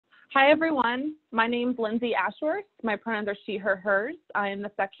Hi, everyone. My name is Lindsay Ashworth. My pronouns are she, her, hers. I am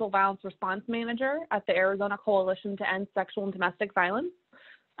the Sexual Violence Response Manager at the Arizona Coalition to End Sexual and Domestic Violence.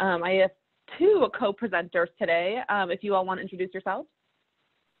 I have two co-presenters today. If you all want to introduce yourselves.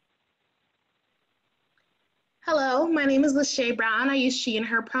 Hello, my name is Lachey Brown. I use she and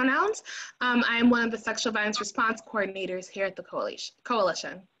her pronouns. I am one of the Sexual Violence Response Coordinators here at the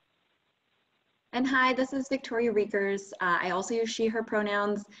Coalition. And hi, this is Victoria Riekers. I also use she, her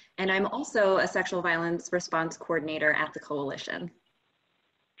pronouns, and I'm also a Sexual Violence Response Coordinator at the Coalition.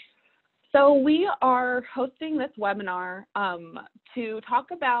 So we are hosting this webinar to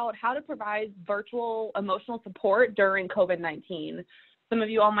talk about how to provide virtual emotional support during COVID-19. Some of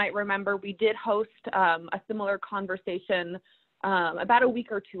you all might remember we did host a similar conversation about a week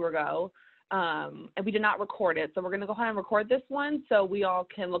or two ago. And we did not record it, so we're going to go ahead and record this one so we all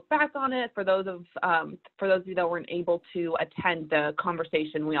can look back on it for those of you that weren't able to attend the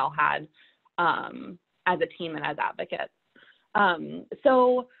conversation we all had as a team and as advocates.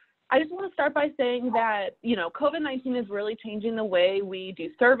 So I just want to start by saying that, you know, COVID-19 is really changing the way we do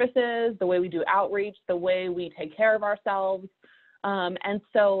services, the way we do outreach, the way we take care of ourselves. And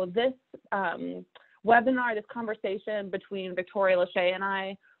so this webinar, this conversation between Victoria, Lachey, and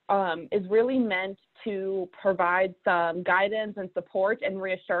I is really meant to provide some guidance and support and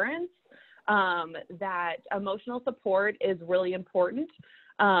reassurance that emotional support is really important,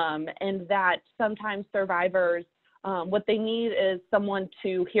 and that sometimes survivors, what they need is someone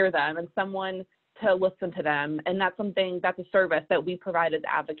to hear them and someone to listen to them, and that's a service that we provide as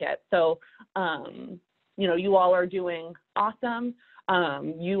advocates. So, you know, you all are doing awesome.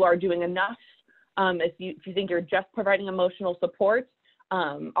 You are doing enough. If you think you're just providing emotional support,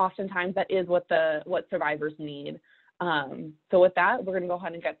 oftentimes that is what survivors need. So with that, we're going to go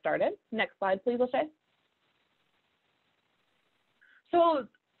ahead and get started. Next slide, please, Lachey. So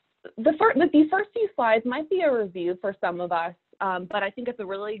these first few slides might be a review for some of us, but I think it's a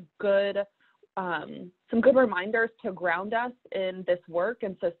really good, some good reminders to ground us in this work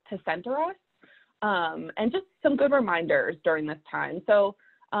and to center us, and just some good reminders during this time. So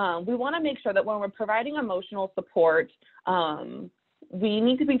we want to make sure that when we're providing emotional support, we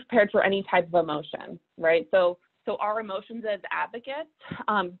need to be prepared for any type of emotion, right? So our emotions as advocates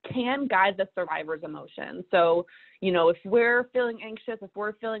can guide the survivor's emotions. So, you know, if we're feeling anxious, if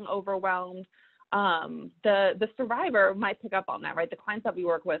we're feeling overwhelmed, the survivor might pick up on that, right? The clients that we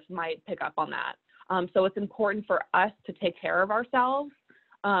work with might pick up on that. So it's important for us to take care of ourselves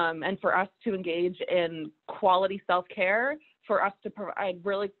and for us to engage in quality self-care, for us to provide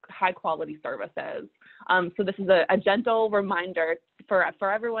really high quality services. So this is a gentle reminder for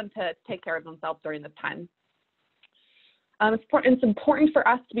everyone to take care of themselves during this time. It's important for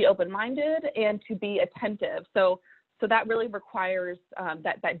us to be open-minded and to be attentive. So that really requires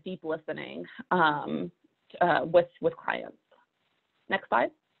that deep listening with clients. Next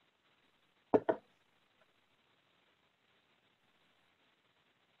slide.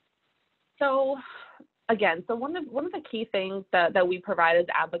 So again, so one of the key things that we provide as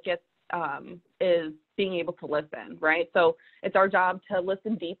advocates is being able to listen, right? So it's our job to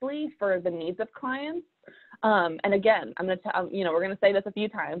listen deeply for the needs of clients. And again, I'm going to you know, we're going to say this a few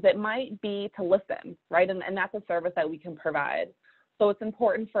times. It might be to listen, right? And that's a service that we can provide. So it's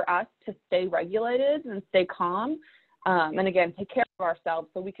important for us to stay regulated and stay calm, and again, take care of ourselves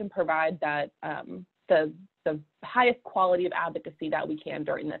so we can provide that the highest quality of advocacy that we can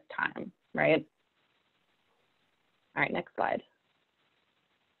during this time, right? All right, next slide.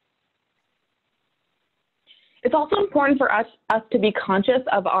 It's also important for us to be conscious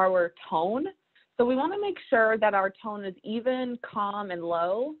of our tone. So we want to make sure that our tone is even, calm, and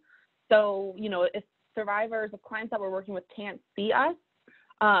low. So, you know, if survivors, if clients that we're working with can't see us,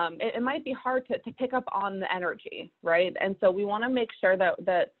 it might be hard to pick up on the energy, right? And so we want to make sure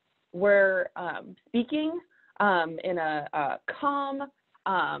that we're speaking in a calm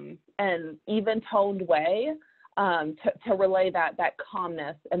and even-toned way to relay that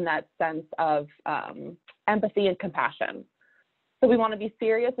calmness and that sense of empathy and compassion. So we want to be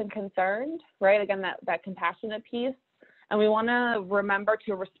serious and concerned, right? Again, that compassionate piece. And we want to remember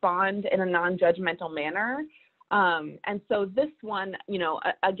to respond in a non-judgmental manner. And so this one, you know,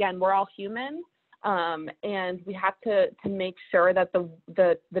 again, we're all human, and we have to make sure that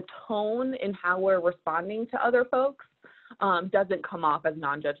the tone in how we're responding to other folks doesn't come off as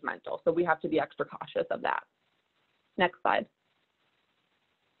non-judgmental. So we have to be extra cautious of that. Next slide.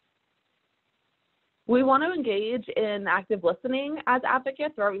 We want to engage in active listening as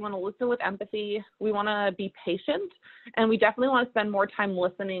advocates, or we want to listen with empathy. We want to be patient, and we definitely want to spend more time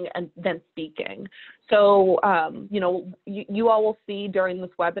listening than speaking. So, you all will see during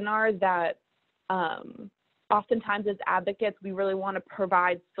this webinar that oftentimes as advocates, we really want to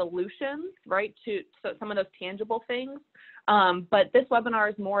provide solutions, right, to some of those tangible things. But this webinar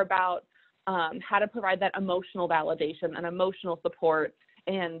is more about how to provide that emotional validation and emotional support.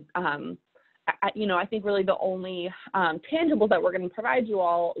 And, I think really the only tangibles that we're going to provide you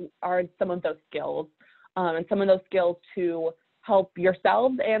all are some of those skills, and some of those skills to help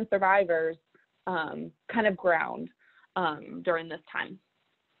yourselves and survivors kind of ground during this time.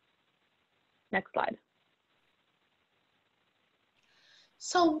 Next slide.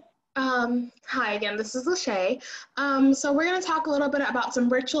 So, hi again, this is Lachey. So we're going to talk a little bit about some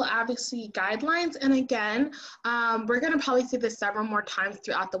virtual advocacy guidelines. And again, we're going to probably see this several more times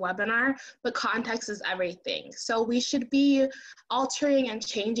throughout the webinar, but context is everything. So we should be altering and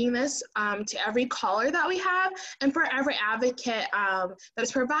changing this to every caller that we have. And for every advocate that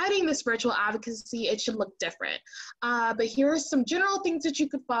is providing this virtual advocacy, it should look different. But here are some general things that you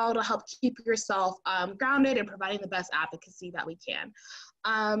could follow to help keep yourself grounded and providing the best advocacy that we can.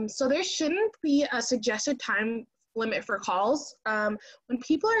 So there shouldn't be a suggested time limit for calls. When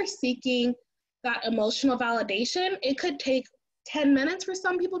people are seeking that emotional validation, it could take 10 minutes for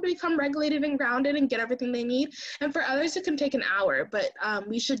some people to become regulated and grounded and get everything they need. And for others, it can take an hour, but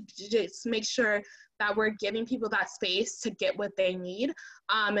we should just make sure that we're giving people that space to get what they need,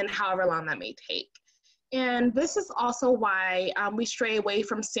 and however long that may take. And this is also why we stray away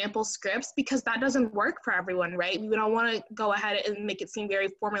from sample scripts, because that doesn't work for everyone, right? We don't want to go ahead and make it seem very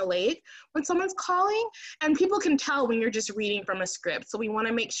formulaic when someone's calling, and people can tell when you're just reading from a script. So we want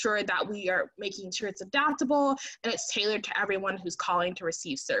to make sure that we are making sure it's adaptable and it's tailored to everyone who's calling to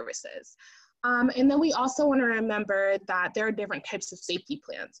receive services. And then we also want to remember that there are different types of safety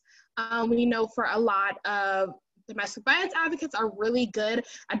plans. We know for a lot of domestic violence advocates are really good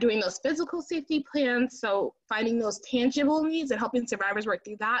at doing those physical safety plans, so finding those tangible needs and helping survivors work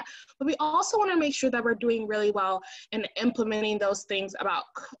through that. But we also want to make sure that we're doing really well in implementing those things about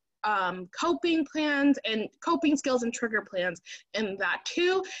coping plans and coping skills and trigger plans in that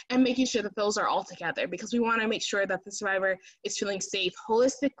too, and making sure that those are all together, because we want to make sure that the survivor is feeling safe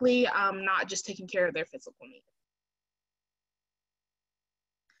holistically, not just taking care of their physical needs.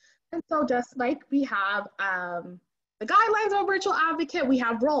 And so just like we have the guidelines of a virtual advocate, we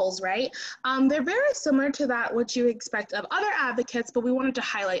have roles, right? They're very similar to that, what you expect of other advocates, but we wanted to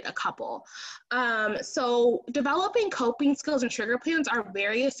highlight a couple. So developing coping skills and trigger plans are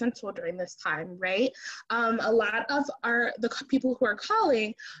very essential during this time, right? A lot of the people who are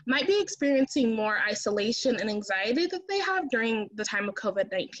calling might be experiencing more isolation and anxiety that they have during the time of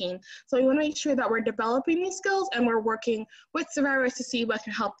COVID-19. So we want to make sure that we're developing these skills and we're working with survivors to see what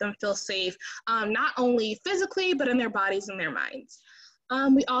can help them feel safe, not only physically, but in their bodies and their minds.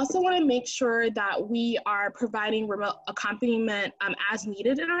 We also want to make sure that we are providing remote accompaniment as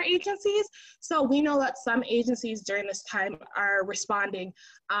needed in our agencies. So we know that some agencies during this time are responding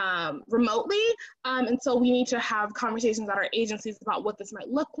remotely. And so we need to have conversations at our agencies about what this might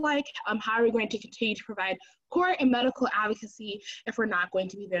look like. How are we going to continue to provide court and medical advocacy if we're not going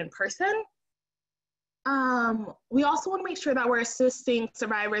to be there in person? We also want to make sure that we're assisting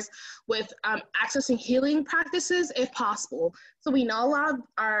survivors with accessing healing practices if possible. So we know a lot of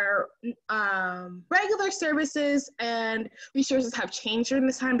our regular services and resources have changed during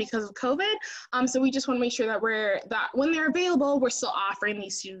this time because of COVID. So we just want to make sure that when they're available, we're still offering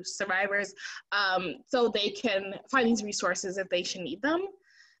these to survivors so they can find these resources if they should need them.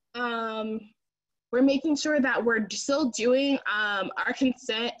 We're making sure that we're still doing our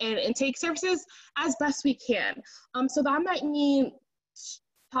consent and intake services as best we can. So that might mean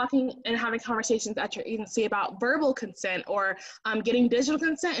talking and having conversations at your agency about verbal consent or getting digital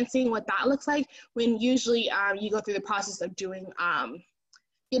consent and seeing what that looks like, when usually you go through the process of doing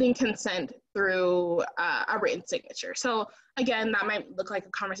getting consent through a written signature. So again, that might look like a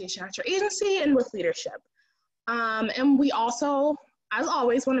conversation at your agency and with leadership. And we also, as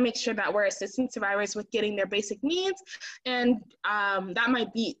always, want to make sure that we're assisting survivors with getting their basic needs, and that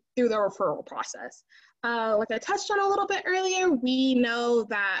might be through the referral process. Like I touched on a little bit earlier, we know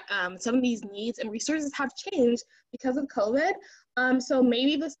that some of these needs and resources have changed because of COVID. So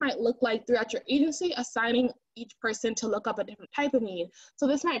maybe this might look like throughout your agency assigning each person to look up a different type of need. So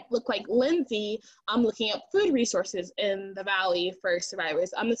this might look like Lindsay looking up food resources in the Valley for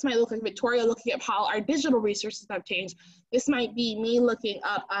survivors. This might look like Victoria looking up how our digital resources have changed. This might be me looking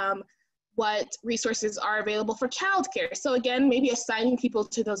up what resources are available for childcare. So again, maybe assigning people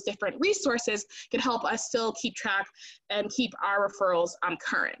to those different resources can help us still keep track and keep our referrals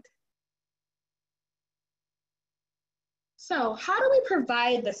current. So how do we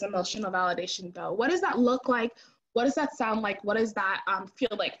provide this emotional validation though? What does that look like? What does that sound like? What does that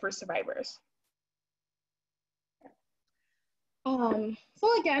feel like for survivors?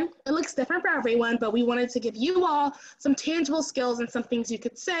 So again, it looks different for everyone, but we wanted to give you all some tangible skills and some things you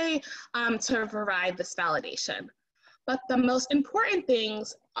could say to provide this validation. But the most important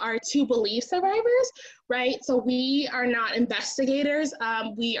things are to believe survivors, right? So we are not investigators.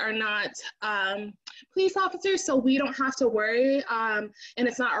 We are not police officers, so we don't have to worry. And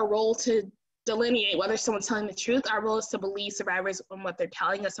it's not our role to delineate whether someone's telling the truth. Our role is to believe survivors on what they're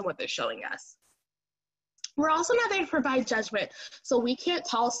telling us and what they're showing us. We're also not there to provide judgment. So we can't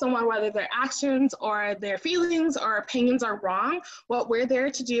tell someone whether their actions or their feelings or opinions are wrong. What we're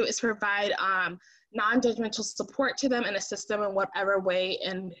there to do is provide non-judgmental support to them and assist them in whatever way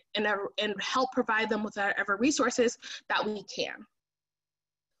and help provide them with whatever resources that we can.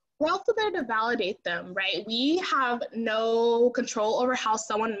 We're also there to validate them, right? We have no control over how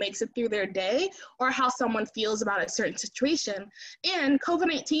someone makes it through their day or how someone feels about a certain situation. And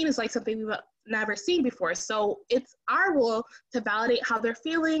COVID-19 is like something we've never seen before. So it's our role to validate how they're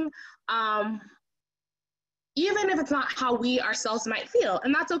feeling, even if it's not how we ourselves might feel.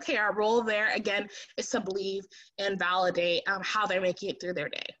 And that's okay. Our role there, again, is to believe and validate how they're making it through their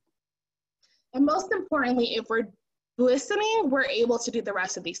day. And most importantly, if we're listening, we're able to do the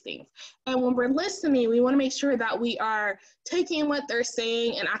rest of these things. And when we're listening, we want to make sure that we are taking what they're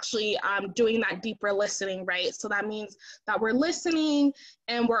saying and actually doing that deeper listening, right? So that means that we're listening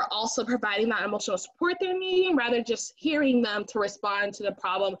and we're also providing that emotional support they're needing rather than just hearing them to respond to the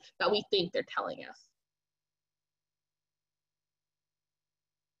problem that we think they're telling us.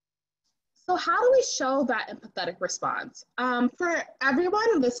 So how do we show that empathetic response? For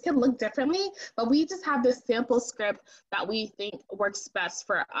everyone, this could look differently, but we just have this sample script that we think works best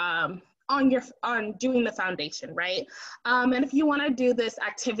for on doing the foundation, right? And if you want to do this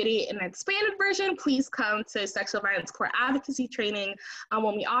activity in an expanded version, please come to Sexual Violence Core Advocacy training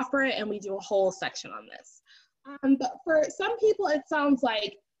when we offer it, and we do a whole section on this. But for some people, it sounds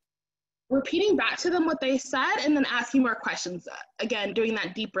like repeating back to them what they said and then asking more questions, again, doing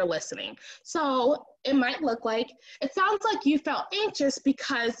that deeper listening. So it might look like, it sounds like you felt anxious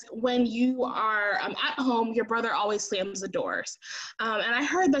because when you are at home, your brother always slams the doors. And I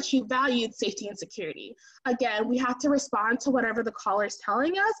heard that you valued safety and security. Again, we have to respond to whatever the caller is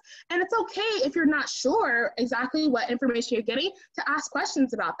telling us. And it's okay if you're not sure exactly what information you're getting to ask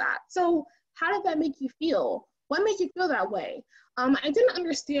questions about that. So how did that make you feel? What made you feel that way? I didn't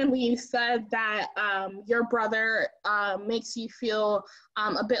understand when you said that your brother makes you feel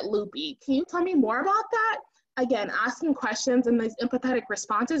a bit loopy. Can you tell me more about that? Again, asking questions and these empathetic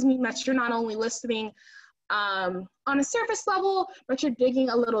responses mean that you're not only listening on a surface level, but you're digging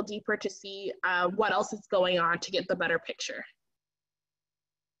a little deeper to see what else is going on to get the better picture.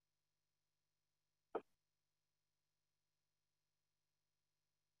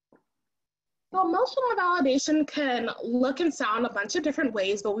 So emotional validation can look and sound a bunch of different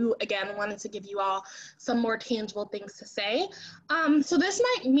ways, but we, again, wanted to give you all some more tangible things to say. So this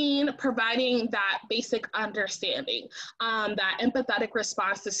might mean providing that basic understanding, that empathetic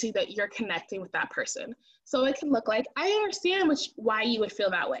response to see that you're connecting with that person. So it can look like, I understand why you would feel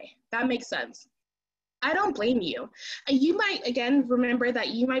that way. That makes sense. I don't blame you. And you might, again, remember that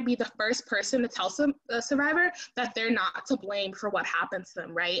you might be the first person to tell the survivor that they're not to blame for what happened to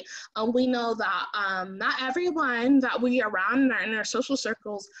them, right? We know that not everyone that we are around in our social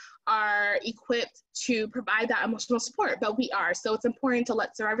circles are equipped to provide that emotional support, but we are. So it's important to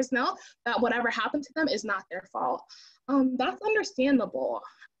let survivors know that whatever happened to them is not their fault. That's understandable.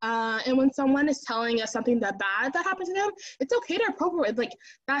 And when someone is telling us something bad that happened to them, it's okay to appropriate, like,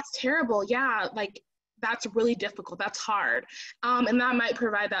 that's terrible. Yeah, like, that's really difficult, that's hard. And that might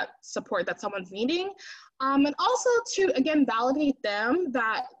provide that support that someone's needing. And also to, again, validate them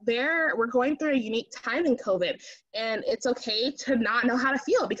that we're going through a unique time in COVID, and it's okay to not know how to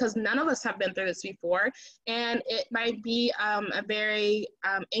feel because none of us have been through this before. And it might be a very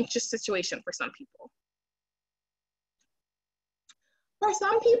anxious situation for some people. For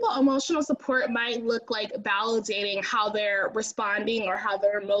some people, emotional support might look like validating how they're responding or how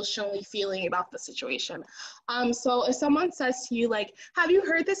they're emotionally feeling about the situation. So if someone says to you, like, have you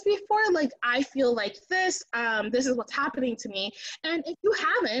heard this before? Like, I feel like this is what's happening to me. And if you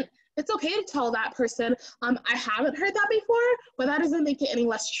haven't, It's okay to tell that person, I haven't heard that before, but that doesn't make it any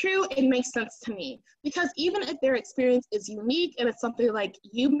less true. It makes sense to me. Because even if their experience is unique and it's something like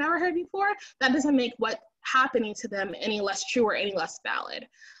you've never heard before, that doesn't make what's happening to them any less true or any less valid.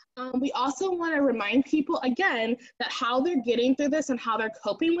 We also want to remind people, again, that how they're getting through this and how they're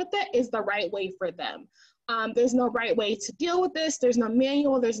coping with it is the right way for them. There's no right way to deal with this. There's no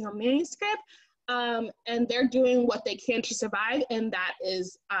manual, there's no manuscript. And they're doing what they can to survive, and that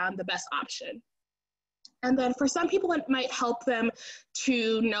is the best option. And then for some people, it might help them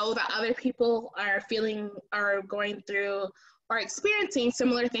to know that other people are going through or experiencing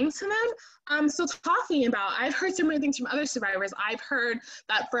similar things to them. So talking about, I've heard similar things from other survivors. I've heard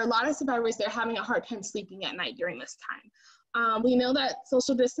that for a lot of survivors, they're having a hard time sleeping at night during this time. We know that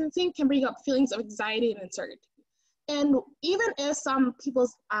social distancing can bring up feelings of anxiety and uncertainty. And even if some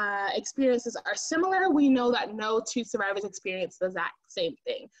people's experiences are similar, we know that no two survivors experience the exact same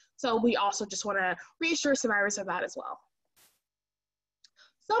thing. So we also just want to reassure survivors of that as well.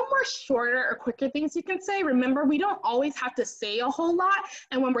 Some more shorter or quicker things you can say. Remember, we don't always have to say a whole lot.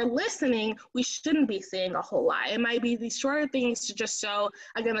 And when we're listening, we shouldn't be saying a whole lot. It might be these shorter things to just show,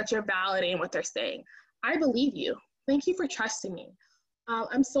 again, that you're validating what they're saying. I believe you. Thank you for trusting me.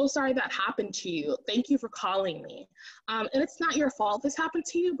 I'm so sorry that happened to you. Thank you for calling me. And it's not your fault this happened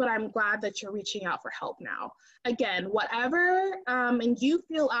to you, but I'm glad that you're reaching out for help now. Again, whatever, and you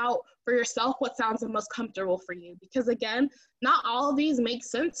feel out for yourself what sounds the most comfortable for you. Because again, not all of these make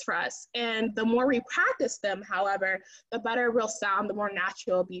sense for us. And the more we practice them, however, the better we'll sound, the more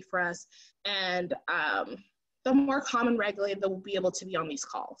natural it'll be for us. And the more common regulated that we'll be able to be on these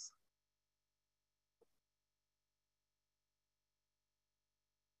calls.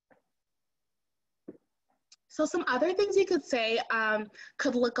 So some other things you could say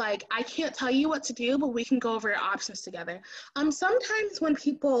could look like, I can't tell you what to do, but we can go over your options together. Sometimes when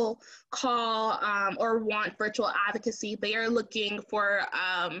people call or want virtual advocacy, they are looking for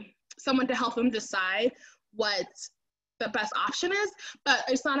someone to help them decide what the best option is, but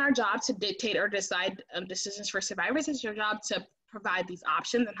it's not our job to dictate or decide decisions for survivors. It's your job to provide these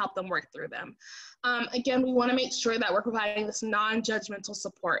options and help them work through them. Again, we want to make sure that we're providing this non-judgmental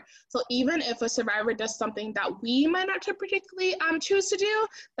support. So even if a survivor does something that we might not particularly choose to do,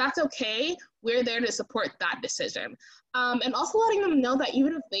 that's okay. We're there to support that decision. And also letting them know that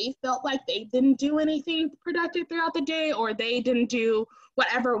even if they felt like they didn't do anything productive throughout the day, or they didn't do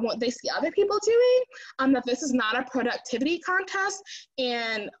whatever they see other people doing, that this is not a productivity contest,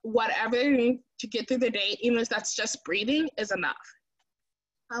 and whatever they're doing to get through the day, even if that's just breathing, is enough.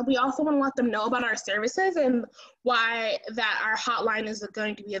 We also want to let them know about our services and why that our hotline is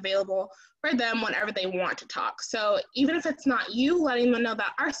going to be available for them whenever they want to talk. So even if it's not you, letting them know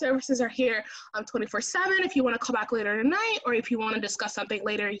that our services are here 24/7. If you want to call back later tonight, or if you want to discuss something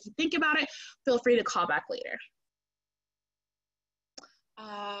later, you can think about it, feel free to call back later.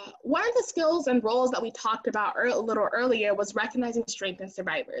 One of the skills and roles that we talked about a little earlier was recognizing strength in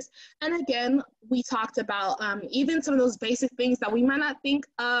survivors. And again, we talked about even some of those basic things that we might not think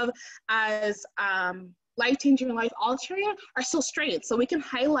of as life-changing or life-altering are still strengths. So we can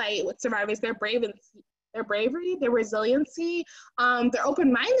highlight with survivors their bravery, their resiliency, their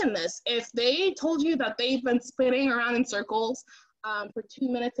open-mindedness. If they told you that they've been spinning around in circles for 2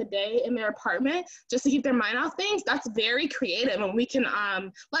 minutes a day in their apartment just to keep their mind off things, that's very creative, and we can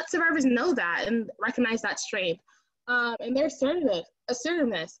let survivors know that and recognize that strength. And their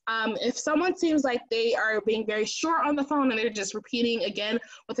assertiveness. If someone seems like they are being very short on the phone and they're just repeating again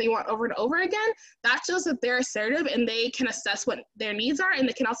what they want over and over again, that shows that they're assertive and they can assess what their needs are, and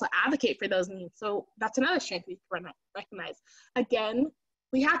they can also advocate for those needs. So that's another strength we can recognize. Again,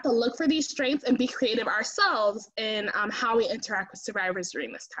 we have to look for these strengths and be creative ourselves in how we interact with survivors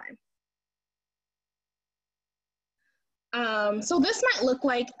during this time. So this might look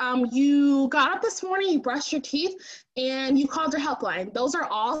like you got up this morning, you brushed your teeth, and you called your helpline. Those are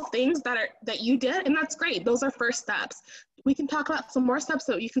all things that you did, and that's great. Those are first steps. We can talk about some more steps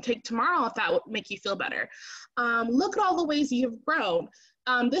that you can take tomorrow if that would make you feel better. Look at all the ways you've grown.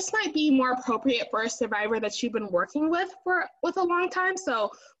 This might be more appropriate for a survivor that you've been working with a long time. So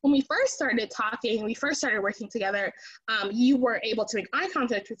when we first started talking, we first started working together, you were able to make eye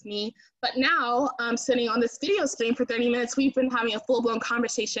contact with me, but now sitting on this video screen for 30 minutes, we've been having a full-blown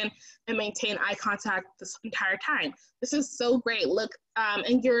conversation and maintain eye contact this entire time. This is so great. Look,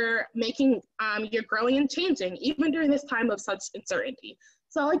 and you're growing and changing even during this time of such uncertainty.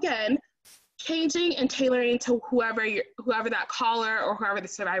 So again, changing and tailoring to whoever that caller or whoever the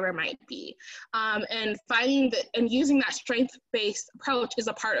survivor might be. And finding that and using that strength-based approach is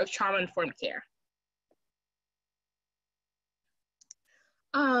a part of trauma-informed care.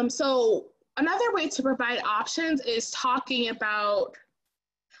 So another way to provide options is talking about,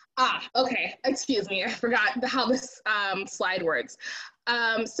 okay, excuse me, I forgot how this slide works.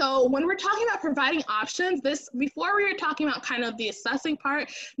 So when we're talking about providing options, before we were talking about kind of the assessing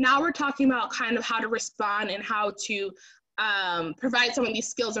part, now we're talking about kind of how to respond and how to provide some of these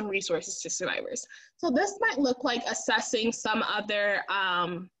skills and resources to survivors. So this might look like assessing some other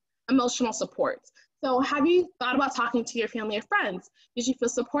emotional supports. So have you thought about talking to your family or friends? Did you feel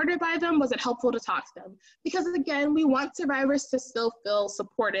supported by them? Was it helpful to talk to them? Because again, we want survivors to still feel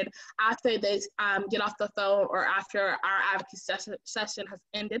supported after they get off the phone or after our advocacy session has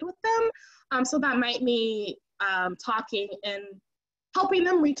ended with them. So that might mean talking and helping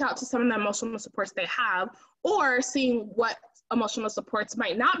them reach out to some of the emotional supports they have, or seeing what emotional supports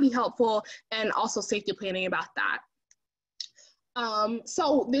might not be helpful and also safety planning about that.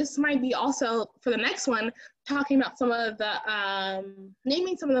 So this might be also, for the next one, talking about some of the,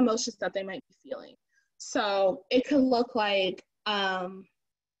 naming some of the emotions that they might be feeling. So it could look like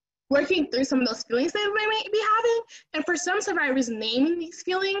working through some of those feelings they might be having. And for some survivors, naming these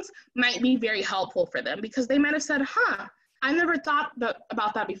feelings might be very helpful for them, because they might have said, I never thought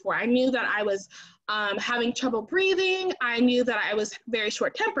about that before. I knew that I was having trouble breathing. I knew that I was very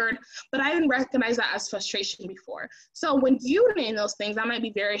short-tempered, but I didn't recognize that as frustration before. So when you name those things, that might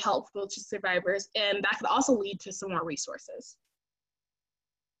be very helpful to survivors, and that could also lead to some more resources.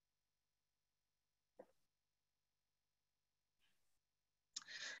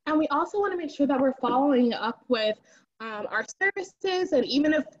 And we also want to make sure that we're following up with our services, and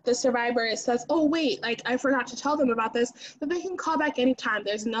even if the survivor says, oh wait, like I forgot to tell them about this, that they can call back anytime.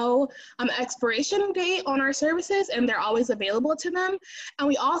 There's no expiration date on our services, and they're always available to them. And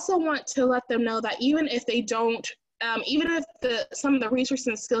we also want to let them know that even if they don't, even if some of the resources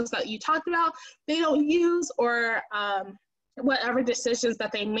and skills that you talked about, they don't use, or whatever decisions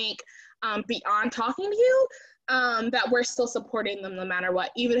that they make beyond talking to you, that we're still supporting them no matter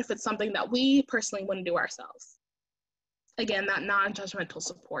what, even if it's something that we personally wouldn't do ourselves. Again, that non-judgmental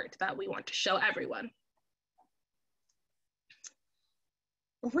support that we want to show everyone.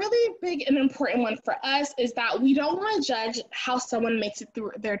 A really big and important one for us is that we don't want to judge how someone makes it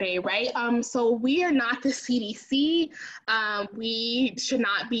through their day, right? So we are not the CDC. We should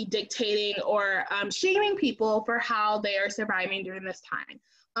not be dictating or shaming people for how they are surviving during this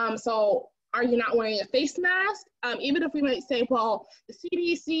time. So are you not wearing a face mask? Even if we might say, well, the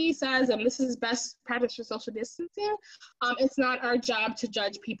CDC says, and this is best practice for social distancing, it's not our job to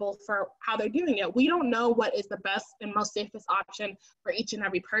judge people for how they're doing it. We don't know what is the best and most safest option for each and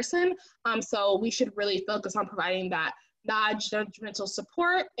every person. So we should really focus on providing that non-judgmental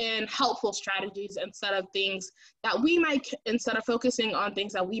support and helpful strategies instead of focusing on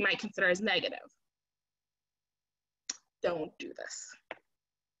things that we might consider as negative. Don't do this.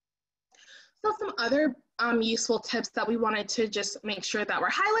 So some other useful tips that we wanted to just make sure that were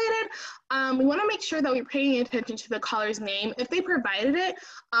highlighted. We want to make sure that we're paying attention to the caller's name, if they provided it,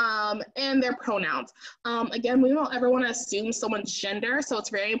 and their pronouns. Again, we don't ever want to assume someone's gender, so it's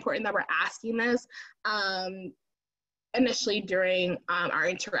very important that we're asking this initially during our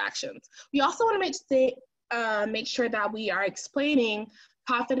interactions. We also want to make sure that we are explaining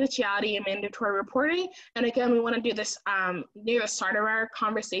confidentiality and mandatory reporting. And again, we want to do this near the start of our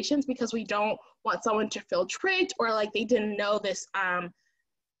conversations, because we don't want someone to feel tricked or like they didn't know this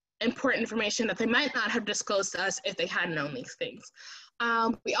important information that they might not have disclosed to us if they had known these things.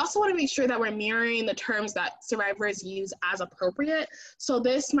 We also want to make sure that we're mirroring the terms that survivors use as appropriate. So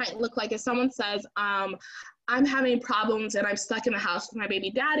this might look like if someone says, I'm having problems and I'm stuck in the house with my baby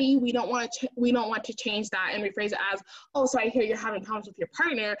daddy, we don't want to change that and rephrase it as, oh, so I hear you're having problems with your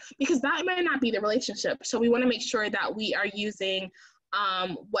partner, because that might not be the relationship. So we want to make sure that we are using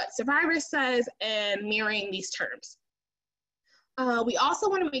what survivor says and mirroring these terms. We also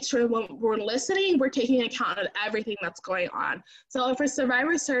want to make sure when we're listening, we're taking account of everything that's going on. So if a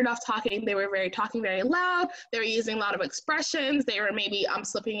survivor started off talking, they were talking very loud, they were using a lot of expressions, they were maybe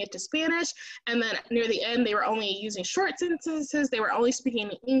slipping into Spanish, and then near the end, they were only using short sentences, they were only speaking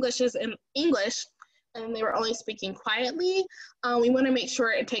English, and they were only speaking quietly. We want to make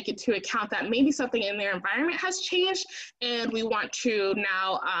sure and take into account that maybe something in their environment has changed, and we want to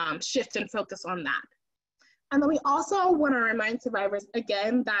now shift and focus on that. And then we also want to remind survivors,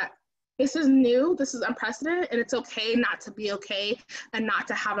 again, that this is new, this is unprecedented, and it's okay not to be okay and not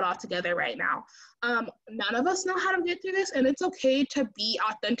to have it all together right now. None of us know how to get through this, and it's okay to be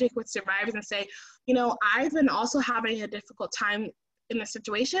authentic with survivors and say, you know, I've been also having a difficult time in this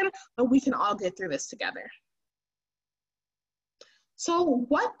situation, but we can all get through this together. So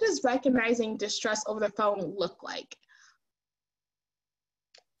what does recognizing distress over the phone look like?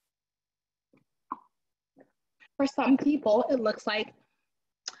 For some people, it looks like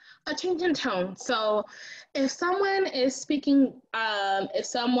a change in tone. So if someone is speaking, and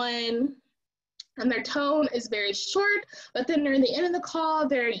their tone is very short, but then near the end of the call,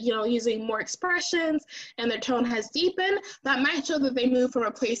 they're using more expressions and their tone has deepened, that might show that they move from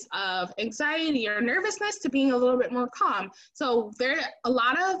a place of anxiety or nervousness to being a little bit more calm. So there, a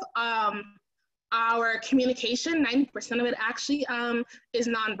lot of our communication, 90% of it actually is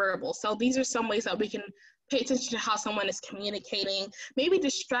nonverbal. So these are some ways that we can pay attention to how someone is communicating, maybe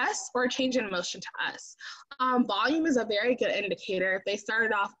distress or a change in emotion to us. Volume is a very good indicator. If they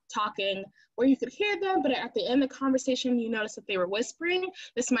started off talking where you could hear them, but at the end of the conversation, you notice that they were whispering,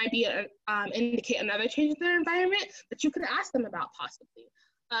 this might be indicate another change in their environment that you could ask them about possibly.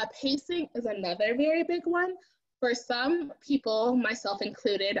 Pacing is another very big one. For some people, myself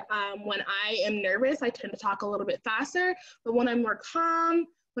included, when I am nervous, I tend to talk a little bit faster, but when I'm more calm,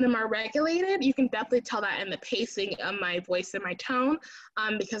 when I'm more regulated, you can definitely tell that in the pacing of my voice and my tone,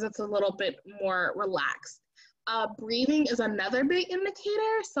 because it's a little bit more relaxed. Breathing is another big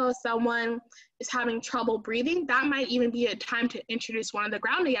indicator. So if someone is having trouble breathing, that might even be a time to introduce one of the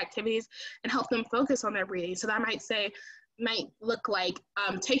grounding activities and help them focus on their breathing. So that might look like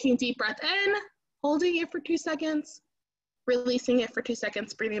taking a deep breath in, holding it for 2 seconds, releasing it for 2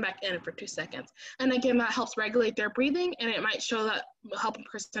 seconds, breathing back in for 2 seconds. And again, that helps regulate their breathing, and it might show that help a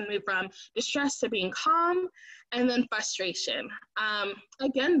person move from distress to being calm. And then frustration.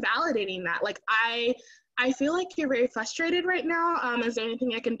 Again, validating that. Like, I feel like you're very frustrated right now. Is there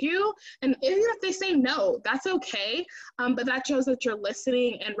anything I can do? And even if they say no, that's okay. But that shows that you're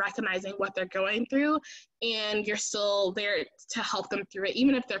listening and recognizing what they're going through, and you're still there to help them through it,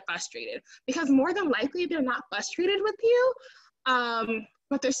 even if they're frustrated. Because more than likely, they're not frustrated with you,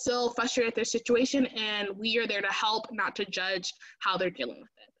 but they're still frustrated with their situation, and we are there to help, not to judge how they're dealing with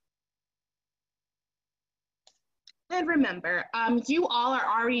it. And remember, you all are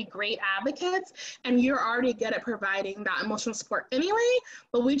already great advocates, and you're already good at providing that emotional support anyway,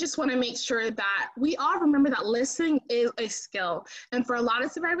 but we just want to make sure that we all remember that listening is a skill. And for a lot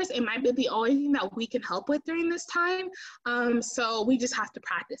of survivors, it might be the only thing that we can help with during this time. So we just have to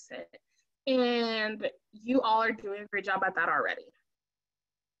practice it. And you all are doing a great job at that already.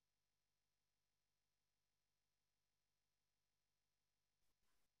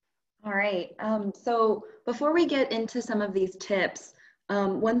 All right, so before we get into some of these tips,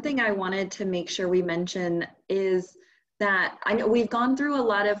 one thing I wanted to make sure we mention is that I know we've gone through a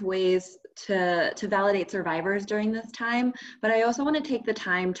lot of ways to validate survivors during this time, but I also want to take the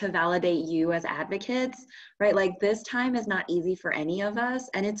time to validate you as advocates, right? Like, this time is not easy for any of us,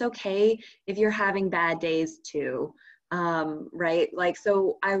 and it's okay if you're having bad days too, right? Like,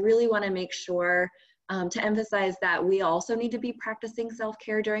 so I really want to make sure to emphasize that we also need to be practicing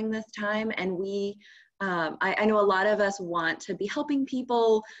self-care during this time. And I know a lot of us want to be helping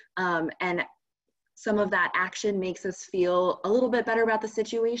people, and some of that action makes us feel a little bit better about the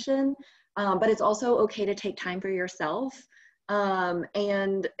situation, but it's also okay to take time for yourself.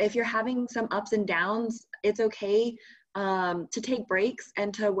 And if you're having some ups and downs, it's okay to take breaks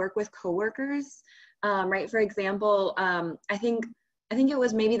and to work with coworkers, right? For example, I think it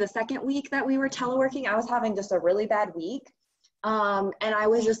was maybe the second week that we were teleworking, I was having just a really bad week. And I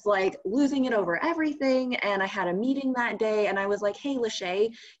was just like losing it over everything. And I had a meeting that day, and I was like, hey,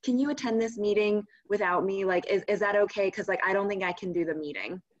 Lachey, can you attend this meeting without me? Like, is that okay? Cause like, I don't think I can do the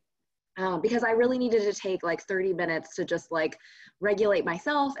meeting. Because I really needed to take like 30 minutes to just like regulate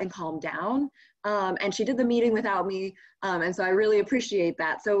myself and calm down. And she did the meeting without me. And so I really appreciate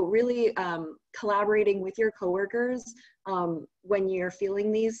that. So really collaborating with your coworkers when you're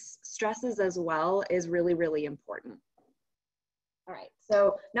feeling these stresses as well is really, really important. All right,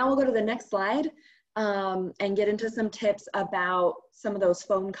 so now we'll go to the next slide and get into some tips about some of those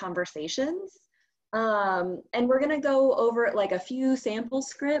phone conversations. And we're gonna go over like a few sample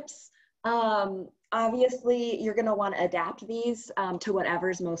scripts. Obviously, you're gonna wanna adapt these to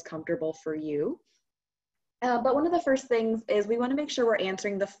whatever's most comfortable for you. But one of the first things is we wanna make sure we're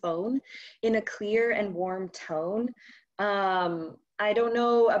answering the phone in a clear and warm tone. I don't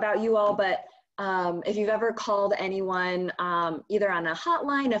know about you all, but if you've ever called anyone either on a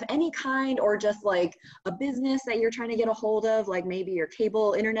hotline of any kind or just like a business that you're trying to get a hold of, like maybe your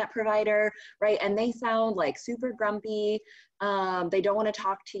cable internet provider, right? And they sound like super grumpy, they don't want to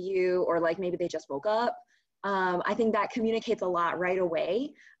talk to you, or like maybe they just woke up. I think that communicates a lot right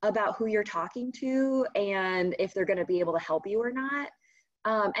away about who you're talking to and if they're going to be able to help you or not.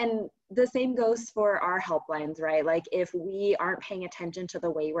 And the same goes for our helplines, right? Like if we aren't paying attention to the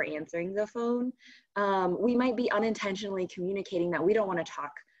way we're answering the phone, we might be unintentionally communicating that we don't want to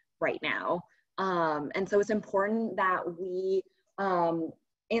talk right now. And so it's important that we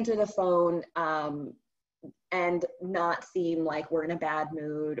answer the phone and not seem like we're in a bad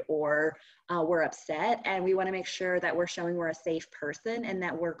mood or we're upset. And we want to make sure that we're showing we're a safe person and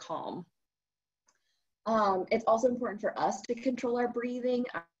that we're calm. It's also important for us to control our breathing,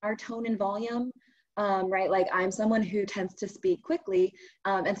 our tone and volume, right? Like I'm someone who tends to speak quickly.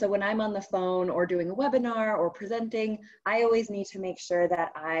 And so when I'm on the phone or doing a webinar or presenting, I always need to make sure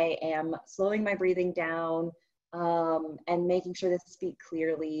that I am slowing my breathing down and making sure to speak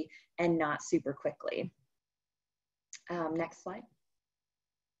clearly and not super quickly. Next slide.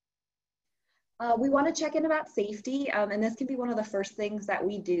 We want to check in about safety, and this can be one of the first things that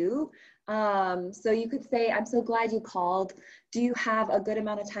we do. So you could say, I'm so glad you called. Do you have a good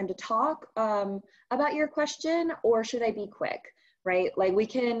amount of time to talk about your question, or should I be quick, right? Like we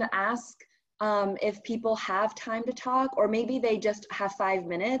can ask if people have time to talk, or maybe they just have 5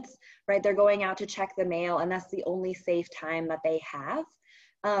 minutes, right? They're going out to check the mail, and that's the only safe time that they have.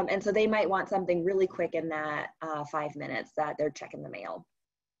 And so they might want something really quick in that 5 minutes that they're checking the mail.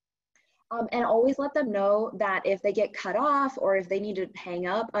 And always let them know that if they get cut off or if they need to hang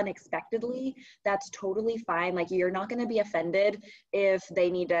up unexpectedly, that's totally fine. Like you're not going to be offended if they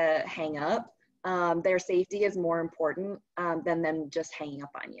need to hang up. Their safety is more important than them just hanging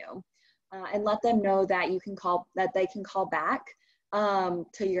up on you. And let them know that you can call, that they can call back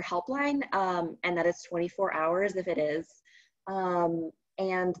to your helpline, and that it's 24 hours if it is,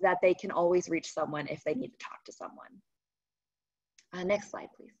 and that they can always reach someone if they need to talk to someone. Next slide,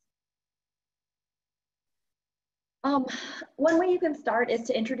 please. One way you can start is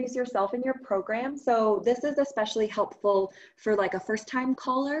to introduce yourself in your program. So this is especially helpful for like a first-time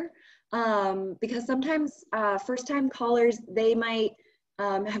caller, because sometimes first-time callers, they might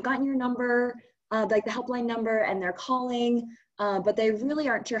have gotten your number, like the helpline number, and they're calling, but they really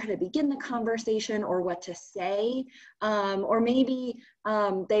aren't sure how to begin the conversation or what to say. Or maybe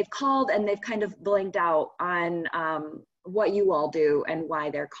they've called and they've kind of blanked out on what you all do and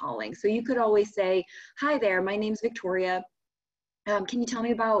why they're calling. So you could always say, hi there, my name's Victoria. Can you tell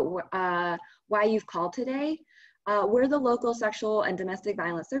me about why you've called today? We're the local sexual and domestic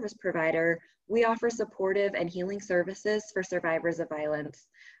violence service provider. We offer supportive and healing services for survivors of violence.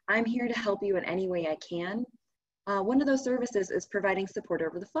 I'm here to help you in any way I can. One of those services is providing support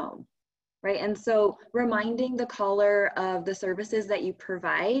over the phone. Right, and so reminding the caller of the services that you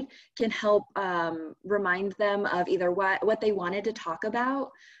provide can help remind them of either what they wanted to talk about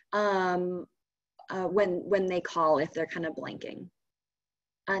when they call, if they're kind of blanking.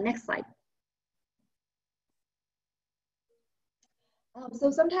 Next slide. So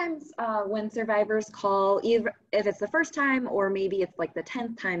sometimes when survivors call, either if it's the first time or maybe it's like the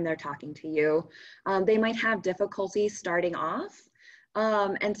 10th time they're talking to you, they might have difficulty starting off.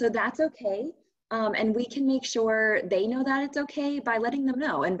 And so that's okay. And we can make sure they know that it's okay by letting them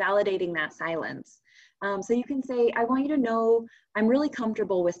know and validating that silence. So you can say, I want you to know I'm really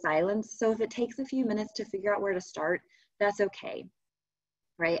comfortable with silence. So if it takes a few minutes to figure out where to start, that's okay,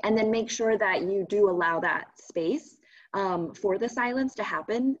 right? And then make sure that you do allow that space for the silence to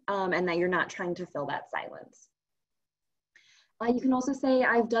happen, and that you're not trying to fill that silence. You can also say,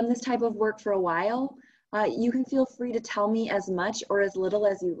 I've done this type of work for a while. You can feel free to tell me as much or as little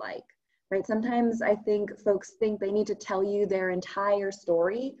as you like, right? Sometimes I think folks think they need to tell you their entire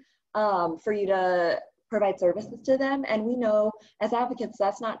story for you to provide services to them. And we know as advocates,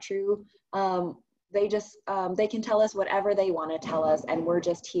 that's not true. They can tell us whatever they want to tell us, and we're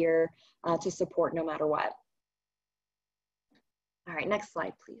just here to support no matter what. All right, next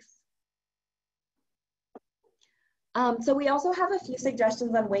slide, please. So we also have a few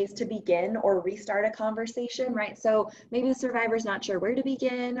suggestions on ways to begin or restart a conversation, right? So maybe the survivor's not sure where to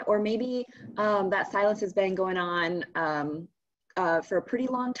begin, or maybe that silence has been going on for a pretty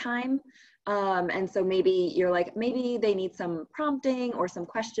long time. And so maybe you're like, maybe they need some prompting or some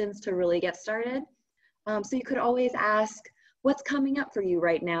questions to really get started. So you could always ask, what's coming up for you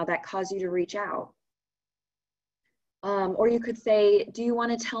right now that caused you to reach out? Or you could say, do you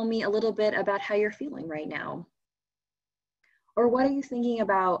want to tell me a little bit about how you're feeling right now? Or what are you thinking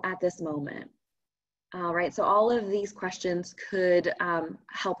about at this moment? Right, so all of these questions could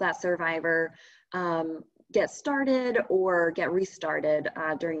help that survivor get started or get restarted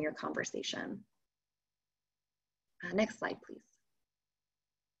during your conversation. Next slide, please.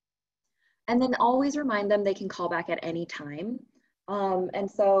 And then always remind them they can call back at any time. And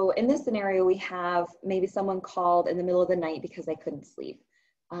so in this scenario, we have maybe someone called in the middle of the night because they couldn't sleep.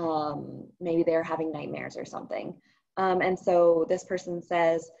 Maybe they're having nightmares or something. And so this person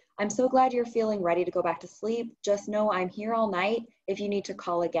says, I'm so glad you're feeling ready to go back to sleep. Just know I'm here all night. If you need to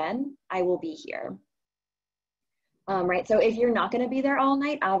call again, I will be here. Right, so if you're not going to be there all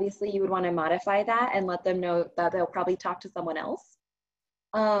night, obviously you would want to modify that and let them know that they'll probably talk to someone else.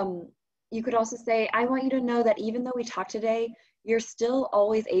 You could also say, I want you to know that even though we talked today, you're still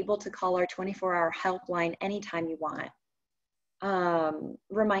always able to call our 24-hour helpline anytime you want.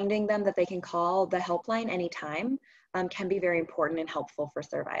 Reminding them that they can call the helpline anytime can be very important and helpful for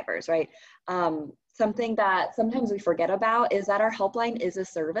survivors, right? Something that sometimes we forget about is that our helpline is a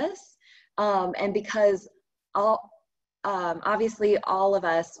service. And because obviously all of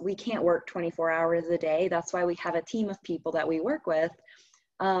us, we can't work 24 hours a day. That's why we have a team of people that we work with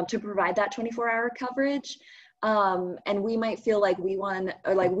to provide that 24-hour coverage. And we might feel like we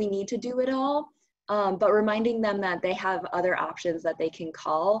need to do it all. But reminding them that they have other options that they can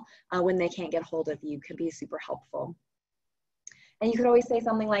call when they can't get hold of you can be super helpful. And you could always say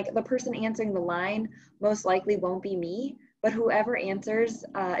something like, the person answering the line most likely won't be me, but whoever answers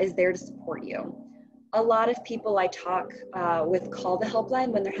is there to support you. A lot of people I talk with call the helpline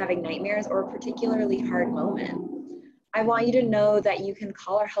when they're having nightmares or a particularly hard moment. I want you to know that you can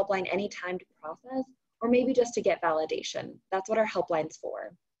call our helpline anytime to process, or maybe just to get validation. That's what our helpline's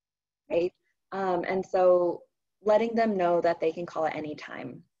for, right? And so letting them know that they can call at any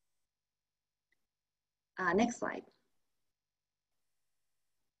time. Next slide.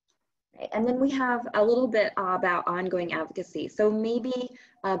 Right. And then we have a little bit about ongoing advocacy. So maybe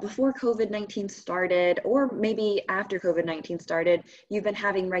before COVID-19 started, or maybe after COVID-19 started, you've been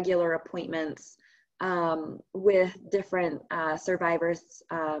having regular appointments with different survivors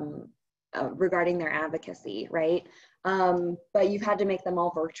regarding their advocacy, right? But you've had to make them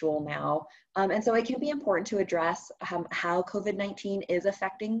all virtual now. And so it can be important to address how COVID-19 is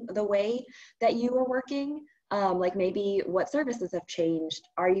affecting the way that you are working. Like maybe what services have changed.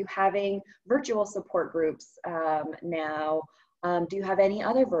 Are you having virtual support groups now? Do you have any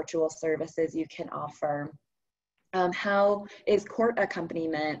other virtual services you can offer? How is court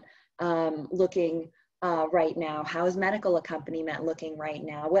accompaniment looking right now? How is medical accompaniment looking right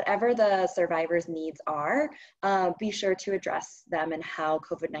now? Whatever the survivor's needs are, be sure to address them and how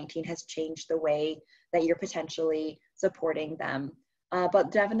COVID-19 has changed the way that you're potentially supporting them.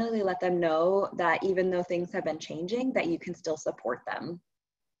 But definitely let them know that even though things have been changing, that you can still support them.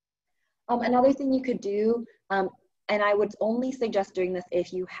 Another thing you could do, and I would only suggest doing this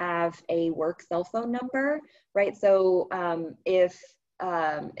if you have a work cell phone number, right? So if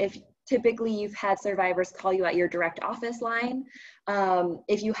typically you've had survivors call you at your direct office line,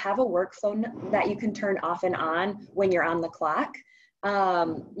 if you have a work phone that you can turn off and on when you're on the clock,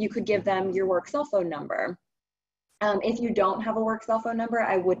 you could give them your work cell phone number. If you don't have a work cell phone number,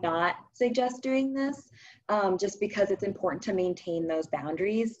 I would not suggest doing this, just because it's important to maintain those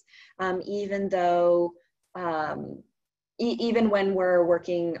boundaries, even though, even when we're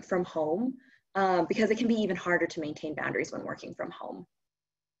working from home, because it can be even harder to maintain boundaries when working from home.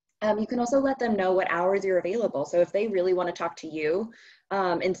 You can also let them know what hours you're available. So if they really want to talk to you,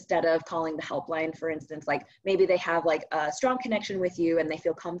 instead of calling the helpline, for instance, like maybe they have like a strong connection with you and they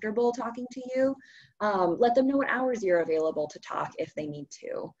feel comfortable talking to you, let them know what hours you're available to talk if they need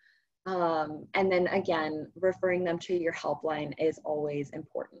to. And then again, referring them to your helpline is always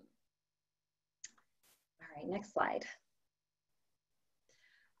important. All right, next slide.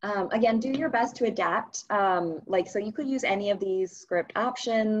 Again, do your best to adapt. So you could use any of these script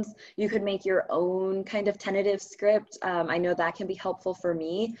options. You could make your own kind of tentative script. I know that can be helpful for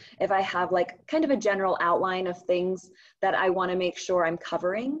me if I have like kind of a general outline of things that I want to make sure I'm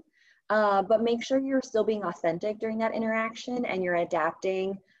covering. But make sure you're still being authentic during that interaction and you're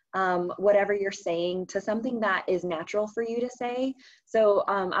adapting whatever you're saying to something that is natural for you to say. So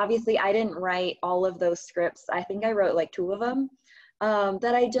obviously I didn't write all of those scripts. I think I wrote like 2 of them.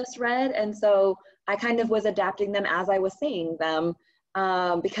 That I just read, and so I kind of was adapting them as I was saying them,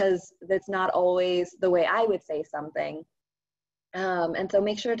 because that's not always the way I would say something. And so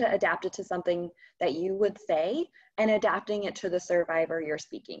make sure to adapt it to something that you would say and adapting it to the survivor you're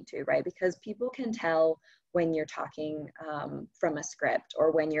speaking to, right? Because people can tell when you're talking from a script or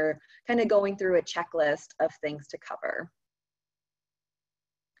when you're kind of going through a checklist of things to cover.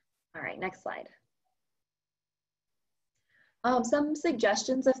 All right, next slide. Some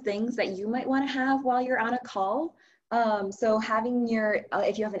suggestions of things that you might want to have while you're on a call. So having your,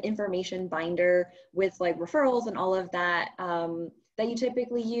 if you have an information binder with like referrals and all of that, that you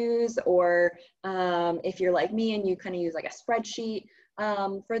typically use, or if you're like me and you kind of use like a spreadsheet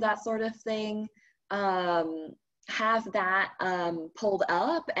for that sort of thing. have that pulled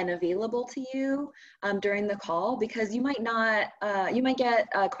up and available to you during the call, because you might not, you might get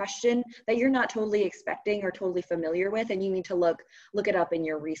a question that you're not totally expecting or totally familiar with, and you need to look it up in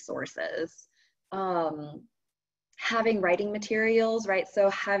your resources. Having writing materials, right? So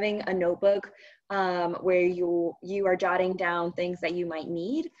having a notebook where you are jotting down things that you might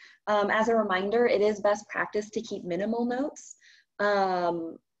need. As a reminder, it is best practice to keep minimal notes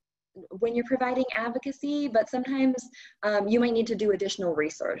when you're providing advocacy, but sometimes you might need to do additional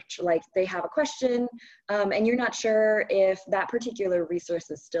research, like they have a question and you're not sure if that particular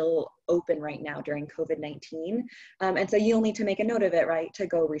resource is still open right now during COVID-19. And so you'll need to make a note of it, right, to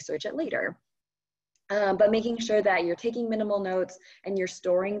go research it later. But making sure that you're taking minimal notes and you're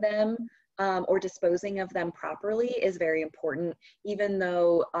storing them or disposing of them properly is very important, even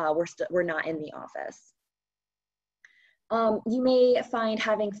though we're not in the office. You may find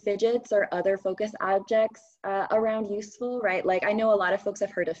having fidgets or other focus objects around useful, right? Like I know a lot of folks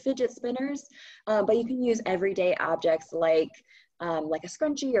have heard of fidget spinners, but you can use everyday objects like a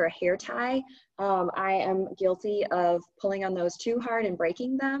scrunchie or a hair tie. I am guilty of pulling on those too hard and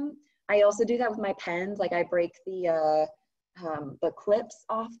breaking them. I also do that with my pens. Like I break the clips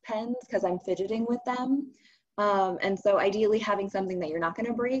off pens because I'm fidgeting with them. And so ideally having something that you're not going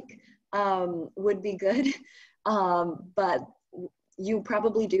to break would be good. But you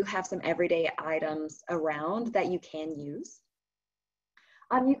probably do have some everyday items around that you can use.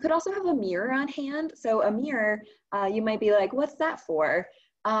 You could also have a mirror on hand. So a mirror, you might be like, what's that for?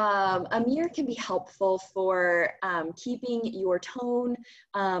 A mirror can be helpful for keeping your tone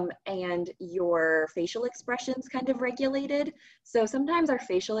and your facial expressions kind of regulated. So sometimes our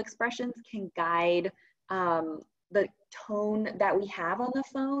facial expressions can guide the tone that we have on the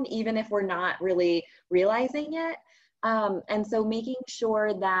phone, even if we're not really realizing it. And so making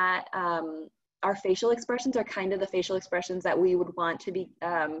sure that our facial expressions are kind of the facial expressions that we would want to be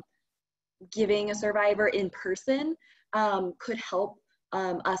giving a survivor in person could help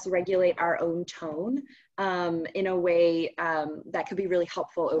us regulate our own tone in a way that could be really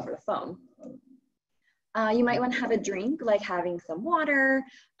helpful over the phone. You might want to have a drink, like having some water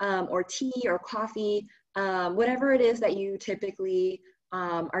or tea or coffee, whatever it is that you typically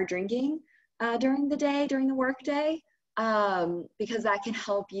are drinking during the day, during the work day, because that can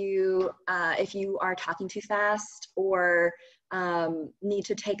help you if you are talking too fast or need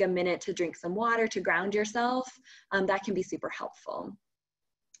to take a minute to drink some water to ground yourself. That can be super helpful.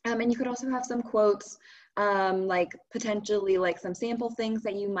 And you could also have some quotes, like potentially like some sample things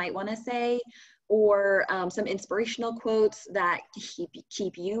that you might want to say, or some inspirational quotes that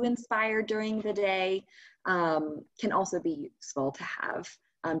keep you inspired during the day can also be useful to have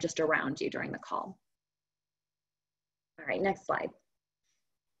just around you during the call. All right, next slide.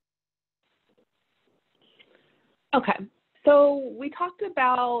 Okay, so we talked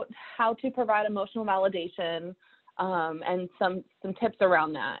about how to provide emotional validation and some tips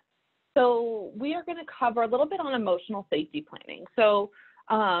around that. So we are going to cover a little bit on emotional safety planning. So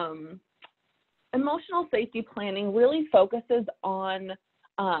emotional safety planning really focuses on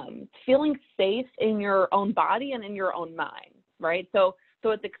feeling safe in your own body and in your own mind, right? So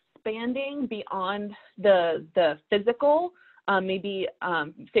it's expanding beyond the physical, maybe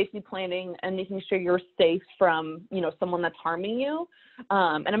safety planning and making sure you're safe from someone that's harming you.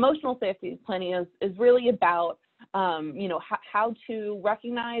 And emotional safety planning is really about how to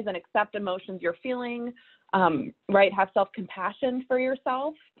recognize and accept emotions you're feeling, right? Have self-compassion for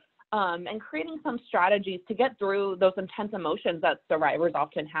yourself, and creating some strategies to get through those intense emotions that survivors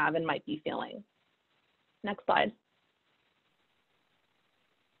often have and might be feeling. Next slide.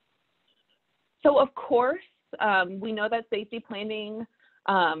 So of course, we know that safety planning,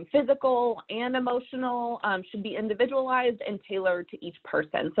 physical and emotional, should be individualized and tailored to each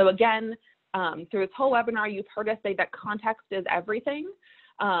person. So again, through this whole webinar, you've heard us say that context is everything.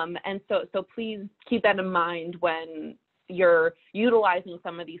 And so please keep that in mind when you're utilizing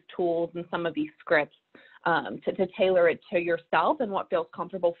some of these tools and some of these scripts to tailor it to yourself and what feels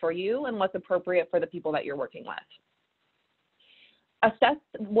comfortable for you and what's appropriate for the people that you're working with. Assess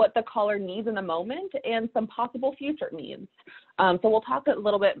what the caller needs in the moment and some possible future needs. So we'll talk a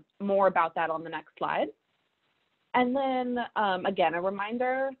little bit more about that on the next slide. And then, again, a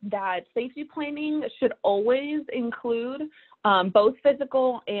reminder that safety planning should always include both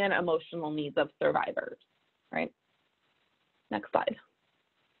physical and emotional needs of survivors, right? Next slide.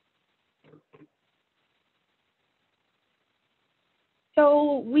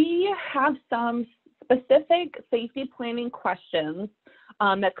 So we have some specific safety planning questions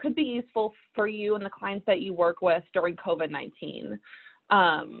that could be useful for you and the clients that you work with during COVID-19.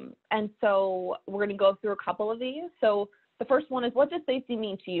 And so we're going to go through a couple of these. So the first one is, what does safety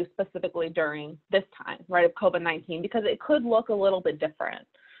mean to you specifically during this time, right, of COVID-19? Because it could look a little bit different.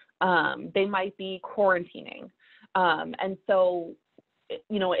 They might be quarantining. And so,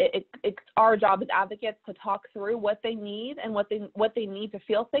 you know, it's our job as advocates to talk through what they need and what they need to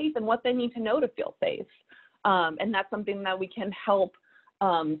feel safe and what they need to know to feel safe. And that's something that we can help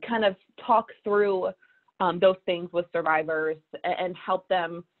kind of talk through those things with survivors and help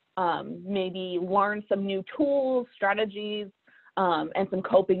them maybe learn some new tools, strategies, and some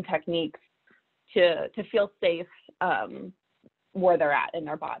coping techniques to feel safe where they're at in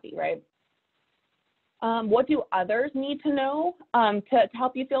their body, right? What do others need to know to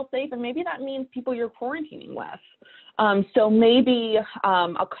help you feel safe? And maybe that means people you're quarantining with. So maybe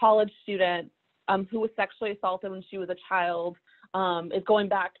a college student who was sexually assaulted when she was a child is going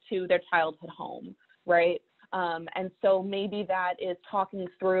back to their childhood home, right? And so maybe that is talking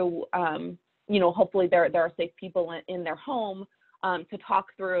through, you know, hopefully there are safe people in their home to talk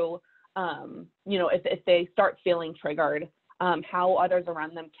through, you know, if they start feeling triggered, how others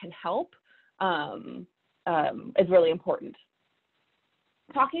around them can help is really important.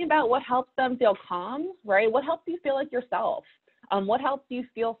 Talking about what helps them feel calm, right? What helps you feel like yourself? What helps you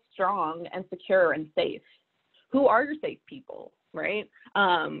feel strong and secure and safe? Who are your safe people, right?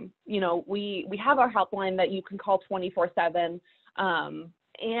 You know, we have our helpline that you can call 24/7,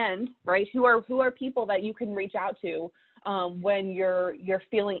 and right, who are people that you can reach out to when you're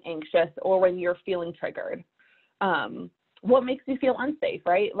feeling anxious or when you're feeling triggered. What makes you feel unsafe,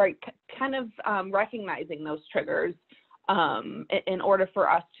 right? Like kind of recognizing those triggers in order for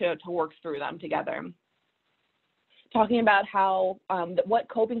us to work through them together. Talking about how what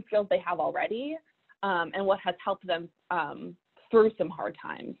coping skills they have already and what has helped them through some hard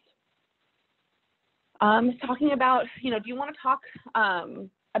times. Talking about, you know, do you want to talk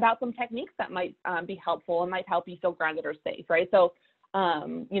about some techniques that might be helpful and might help you feel grounded or safe, right? So,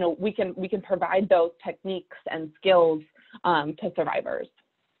 you know, we can provide those techniques and skills to survivors.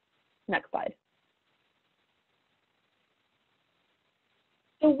 Next slide.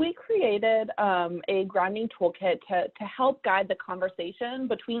 So we created a grounding toolkit to help guide the conversation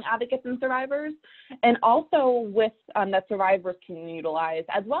between advocates and survivors, and also with that survivors can utilize,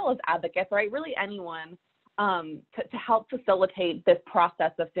 as well as advocates, right? Really anyone to help facilitate this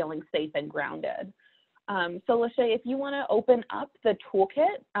process of feeling safe and grounded. So Lachey, if you want to open up the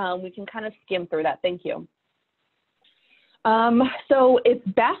toolkit, we can kind of skim through that. Thank you. So it's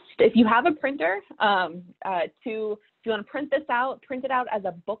best if you have a printer if you want to print this out, print it out as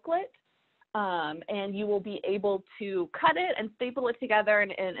a booklet, and you will be able to cut it and staple it together,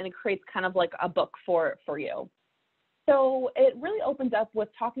 and it creates kind of like a book for you. So it really opens up with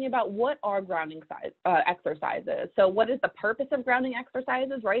talking about what are grounding exercises. So what is the purpose of grounding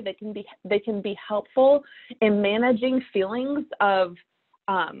exercises, right? They can be helpful in managing feelings of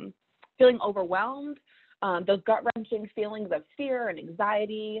feeling overwhelmed, those gut-wrenching feelings of fear and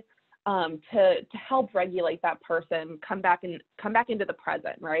anxiety, to help regulate that person come back into the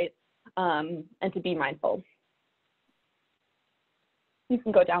present, right? And to be mindful. You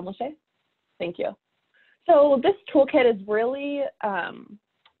can go down, Lachey. Thank you. So this toolkit is really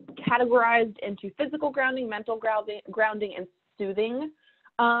categorized into physical grounding, mental grounding, and soothing.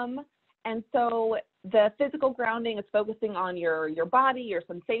 And so the physical grounding is focusing on your body, your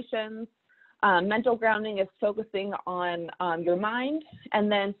sensations. Mental grounding is focusing on your mind,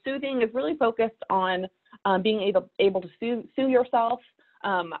 and then soothing is really focused on being able to soothe yourself.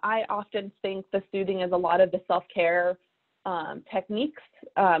 I often think the soothing is a lot of the self-care techniques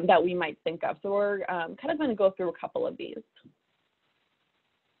that we might think of. So we're kind of going to go through a couple of these.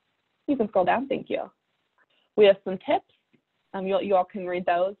 You can scroll down. Thank you. We have some tips. You all can read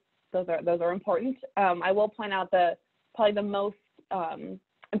those. Those are important. I will point out probably the most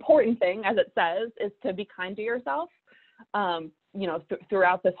important thing, as it says, is to be kind to yourself, you know,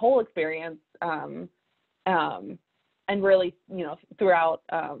 throughout this whole experience, and really, you know, throughout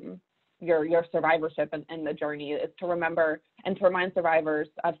your survivorship and the journey, is to remember and to remind survivors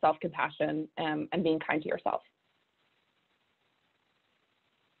of self-compassion and being kind to yourself.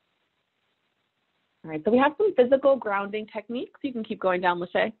 All right, so we have some physical grounding techniques. You can keep going down,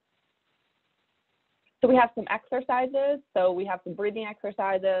 Lachey. So we have some exercises. So we have some breathing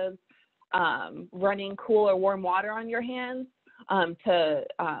exercises, running cool or warm water on your hands to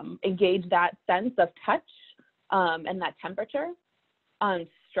engage that sense of touch and that temperature.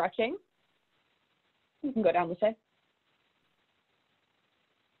 Stretching. You can go down, Lachey.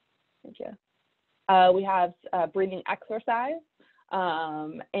 Thank you. We have breathing exercise.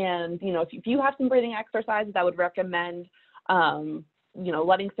 And, you know, if you have some breathing exercises, I would recommend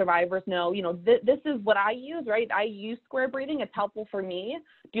letting survivors know, this is what I use, right? I use square breathing. It's helpful for me.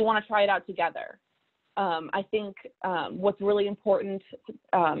 Do you want to try it out together? I think what's really important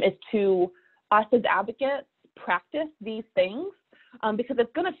is to us as advocates practice these things because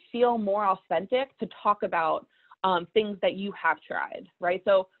it's going to feel more authentic to talk about things that you have tried, right?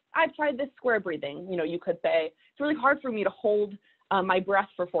 So I've tried this square breathing. You could say, it's really hard for me to hold my breath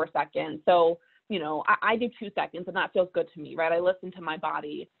for 4 seconds. So, I do 2 seconds and that feels good to me, right? I listen to my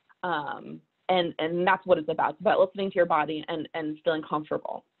body and that's what it's about. It's about listening to your body and feeling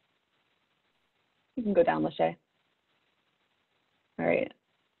comfortable. You can go down, Lachey. All right.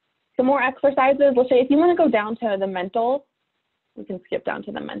 Some more exercises. Lachey, if you want to go down to the mental, we can skip down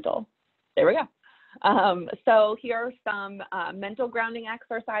to the mental. There we go. So here are some mental grounding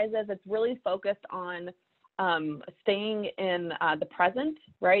exercises. It's really focused on staying in the present,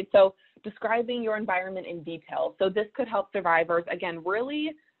 right? So describing your environment in detail. So this could help survivors, again,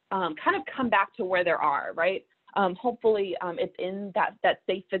 really kind of come back to where they are, right? Hopefully it's in that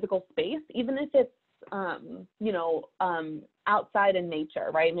safe physical space, even if it's, outside in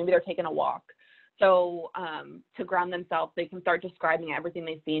nature, right? Maybe they're taking a walk. So to ground themselves, they can start describing everything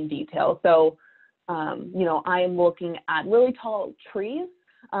they see in detail. So, I am looking at really tall trees.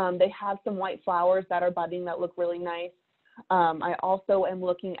 They have some white flowers that are budding that look really nice. I also am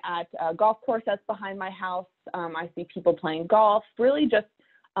looking at a golf course that's behind my house. I see people playing golf, really just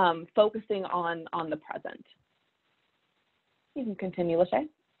focusing on the present. You can continue, Lachey.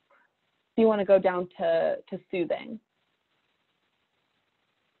 Do you want to go down to soothing?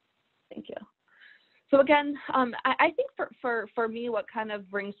 Thank you. So again, I think for me, what kind of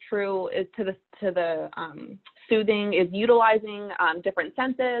rings true is to the soothing is utilizing different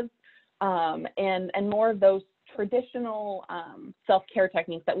senses and more of those traditional self-care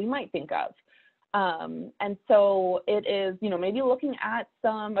techniques that we might think of. And so it is, maybe looking at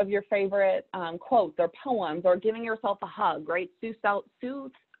some of your favorite quotes or poems or giving yourself a hug, right?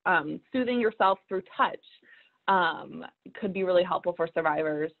 Soothing yourself through touch could be really helpful for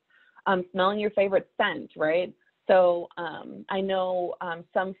survivors. Smelling your favorite scent, right? So I know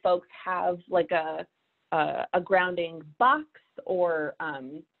some folks have like a grounding box or,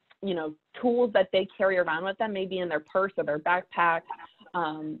 tools that they carry around with them, maybe in their purse or their backpack,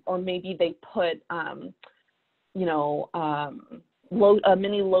 or maybe they put, a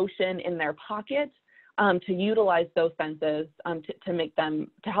mini lotion in their pocket to utilize those senses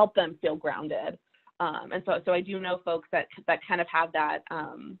to help them feel grounded. And so I do know folks that kind of have that.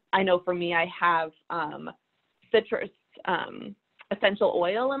 I know for me, I have citrus essential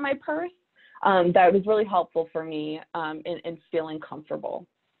oil in my purse that was really helpful for me in feeling comfortable.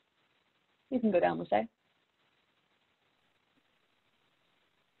 You can go down, Lachey.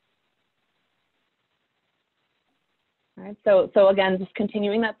 All right, so again, just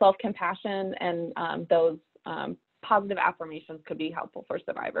continuing that self-compassion and those positive affirmations could be helpful for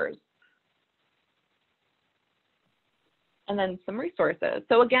survivors. And then some resources.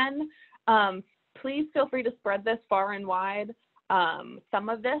 So again, please feel free to spread this far and wide. Some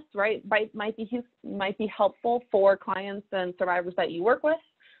of this, right, might be helpful for clients and survivors that you work with.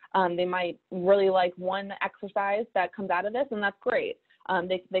 They might really like one exercise that comes out of this, and that's great.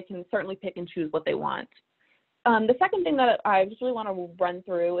 They can certainly pick and choose what they want. The second thing that I just really want to run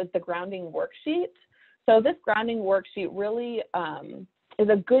through is the grounding worksheet. So this grounding worksheet really is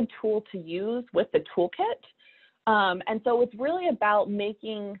a good tool to use with the toolkit. And so it's really about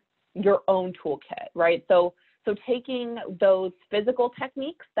making your own toolkit, right? So taking those physical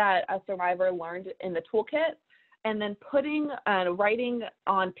techniques that a survivor learned in the toolkit and then writing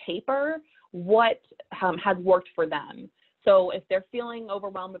on paper what has worked for them. So if they're feeling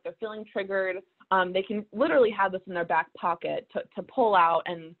overwhelmed, if they're feeling triggered, they can literally have this in their back pocket to pull out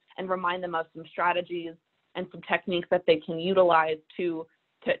and remind them of some strategies and some techniques that they can utilize to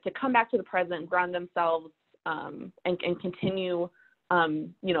come back to the present, ground themselves, and continue,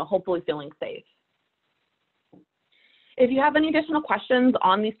 hopefully feeling safe. If you have any additional questions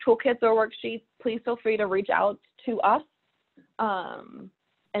on these toolkits or worksheets, please feel free to reach out to us,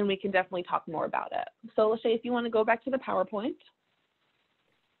 and we can definitely talk more about it. So Lachey, if you want to go back to the PowerPoint.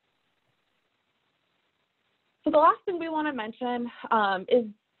 So the last thing we want to mention is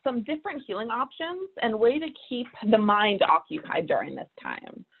some different healing options and way to keep the mind occupied during this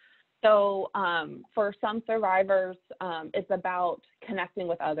time. So for some survivors, it's about connecting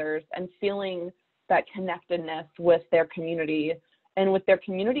with others and feeling that connectedness with their community and with their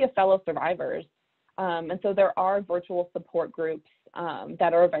community of fellow survivors. And so there are virtual support groups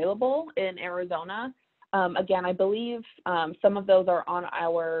that are available in Arizona. Again, I believe some of those are on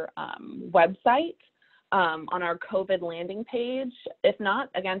our website. on our COVID landing page. If not,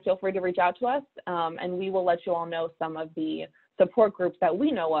 again, feel free to reach out to us, and we will let you all know some of the support groups that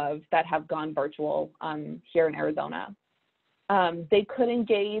we know of that have gone virtual here in Arizona. They could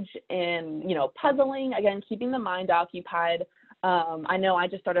engage in, puzzling, again, keeping the mind occupied. I know I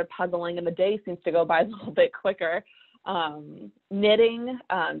just started puzzling and the day seems to go by a little bit quicker. Knitting,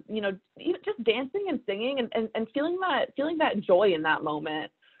 just dancing and singing and feeling that joy in that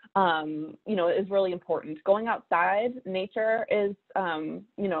moment, is really important. Going outside, nature is,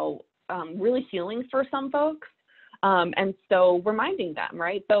 really healing for some folks. And so reminding them,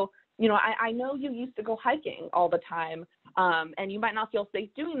 right? So, I know you used to go hiking all the time, and you might not feel safe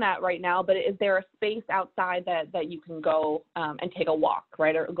doing that right now, but is there a space outside that you can go and take a walk,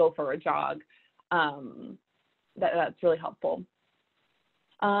 right, or go for a jog? That's really helpful.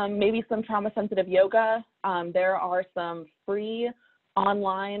 Maybe some trauma-sensitive yoga. There are some free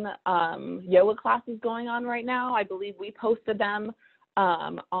online yoga classes going on right now. I believe we posted them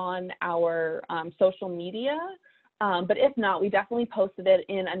on our social media. But if not, we definitely posted it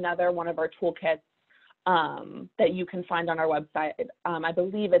in another one of our toolkits that you can find on our website. I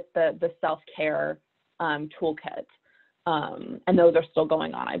believe it's the self-care toolkit, and those are still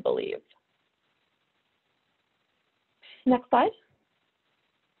going on, I believe. Next slide.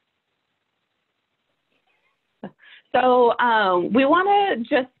 So we want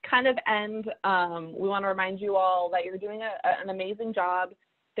to just kind of end, we want to remind you all that you're doing an amazing job.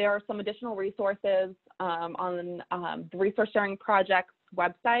 There are some additional resources on the Resource Sharing Project's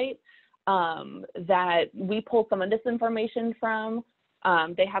website that we pulled some of this information from.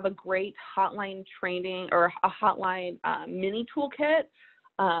 They have a great hotline training or a hotline mini toolkit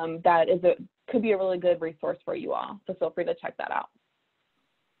that could be a really good resource for you all. So feel free to check that out.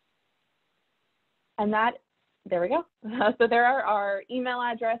 And there we go. So there are our email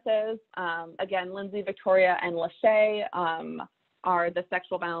addresses. Again, Lindsay, Victoria, and Lachey are the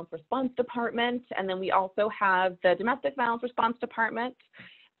Sexual Violence Response Department. And then we also have the Domestic Violence Response Department,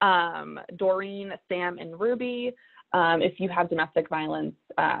 Doreen, Sam, and Ruby, if you have domestic violence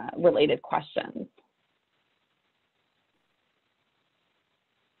related questions.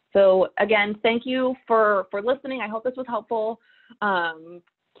 So again, thank you for listening. I hope this was helpful.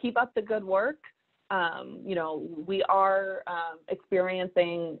 Keep up the good work. We are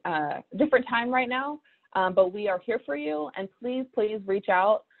experiencing a different time right now, but we are here for you, and please reach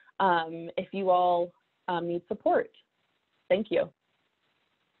out if you all need support. Thank you.